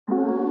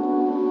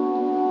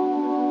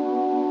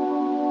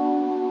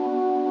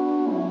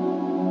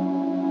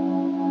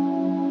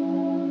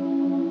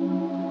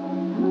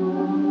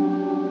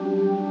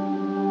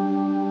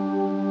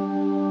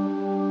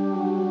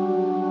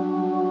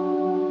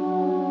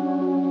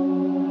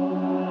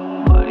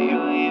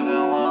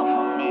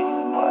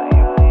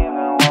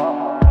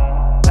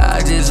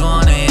just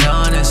wanted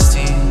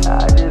honesty.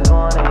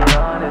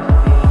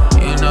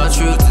 You know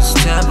truth is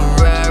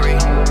temporary.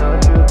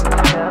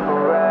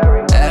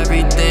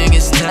 Everything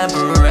is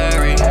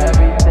temporary.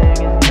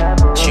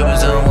 She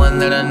was the one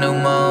that I knew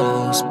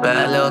most.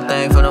 Bad little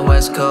thing from the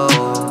West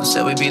Coast.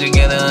 Said we'd be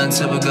together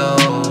until we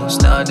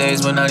ghost.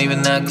 Nowadays we're not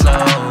even that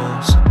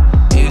close.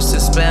 Used to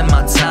spend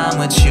my time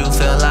with you.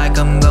 Feel like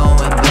I'm going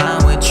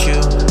blind with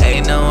you.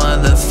 Ain't no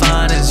other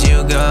fine as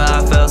you, girl.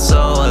 I felt so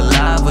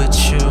alive with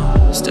you.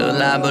 Still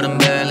alive but I'm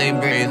barely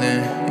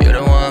breathing. You're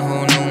the one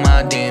who knew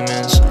my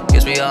demons.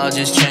 Guess we all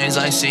just changed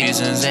like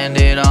seasons.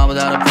 Ended all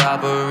without a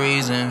proper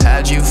reason.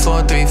 Had you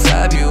for 3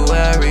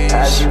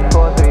 Februarys.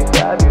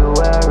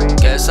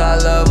 Guess our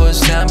love was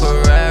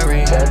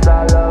temporary.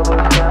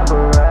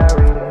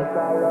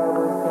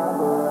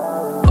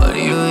 What do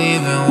you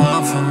even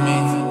want from me?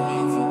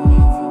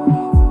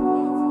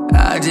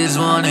 I just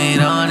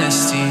wanted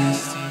honesty.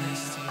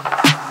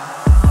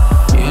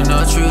 You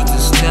know truth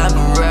is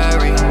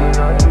temporary.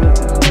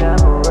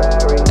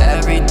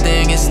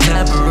 Everything is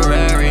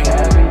temporary.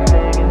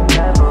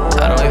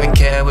 I don't even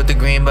care with the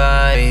green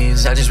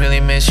bodies. I just really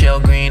miss your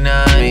green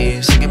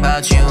eyes. Think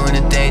about you in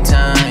the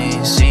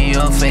daytime. See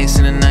your face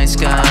in the night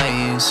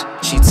skies.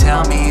 She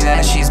tell me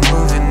that she's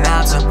moving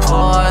out to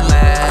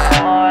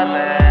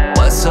Portland.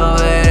 What's over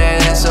there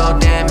that's so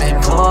damn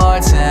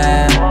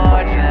important?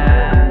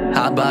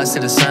 Hot box to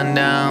the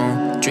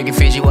sundown. Drinking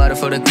Fiji water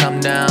for the come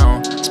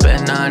down.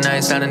 Spent 9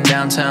 nights out in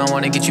downtown.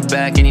 Wanna get you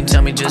back and you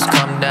tell me just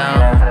come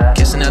down.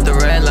 Kissing at the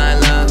red light,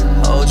 love.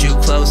 Hold you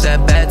close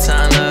at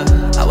bedtime, love.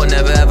 I would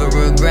never ever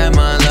regret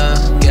my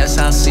love. Guess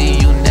I'll see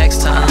you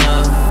next time,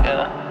 love.